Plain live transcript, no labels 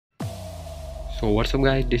So what's up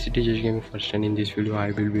guys, this is Tresure Gaming first, and in this video I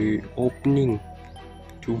will be opening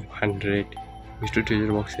 200 Mr.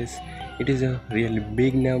 Treasure boxes. It is a really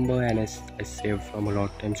big number and I saved from a lot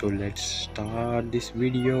of time, so let's start this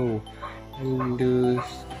video. And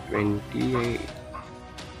 28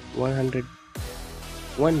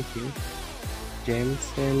 101k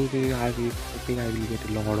gems, and I will hoping I will get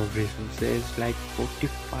a lot of resources like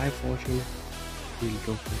 45 fortune wheel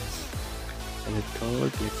tokens. And the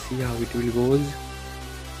third, let's see how it will goes.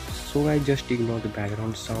 So I just ignore the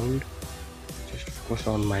background sound, just focus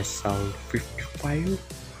on my sound. 55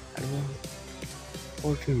 I want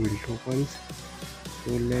fortune wheel tokens,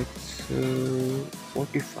 so let's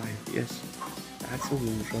 45. Yes, that's a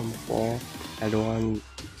drum for advanced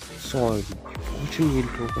solve fortune wheel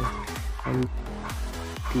token, and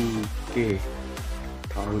 2k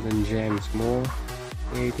 1000 gems more,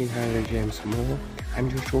 1800 gems more. I'm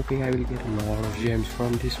just hoping I will get a lot of gems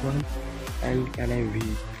from this one. And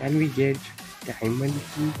can we get diamond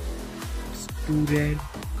key? It's too rare,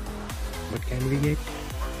 but can we get?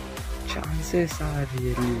 Chances are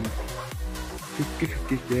really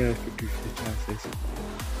 50-50. There are 50-50 chances,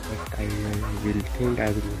 but I will think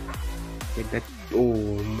I will get that.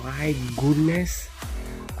 Oh my goodness,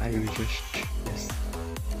 I will just, yes,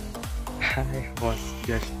 I was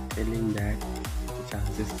just telling that the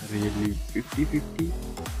chances are really 50-50,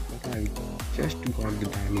 but I just got the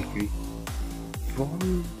diamond key from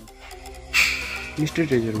Mr.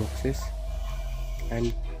 Treasure boxes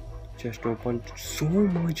and just opened so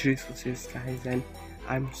much resources guys, and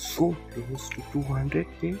I'm so close to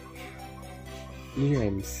 200k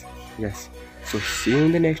gems. Yes, so see you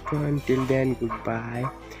in the next one. Till then, goodbye.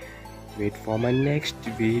 Wait for my next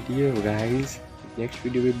video guys. Next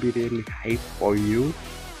video will be really hype for you,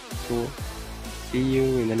 so see you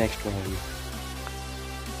in the next one.